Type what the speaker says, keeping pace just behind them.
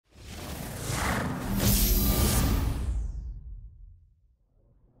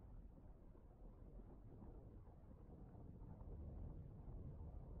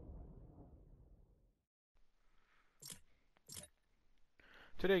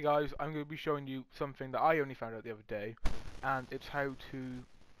Today guys, I'm going to be showing you something that I only found out the other day, and it's how to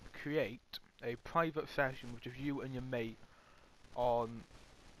create a private session with just you and your mate on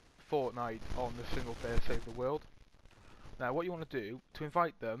Fortnite on the single player Save the World. Now what you want to do, to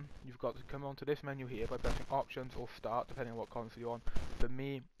invite them, you've got to come onto this menu here by pressing options or start, depending on what console you're on. For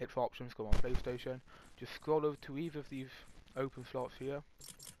me, it's options, go on PlayStation. Just scroll over to either of these open slots here,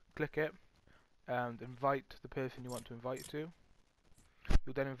 click it, and invite the person you want to invite to.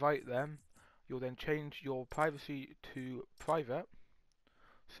 You'll then invite them. You'll then change your privacy to private,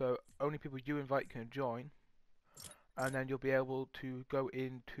 so only people you invite can join, and then you'll be able to go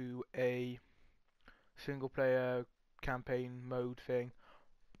into a single player campaign mode thing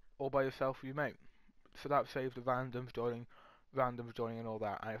all by yourself with your mate. So that saves the randoms joining and all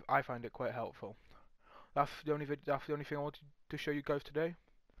that. I find it quite helpful. That's the only thing I wanted to show you guys today.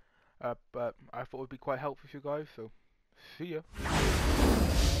 But I thought it would be quite helpful for you guys. So see ya.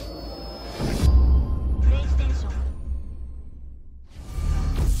 PlayStation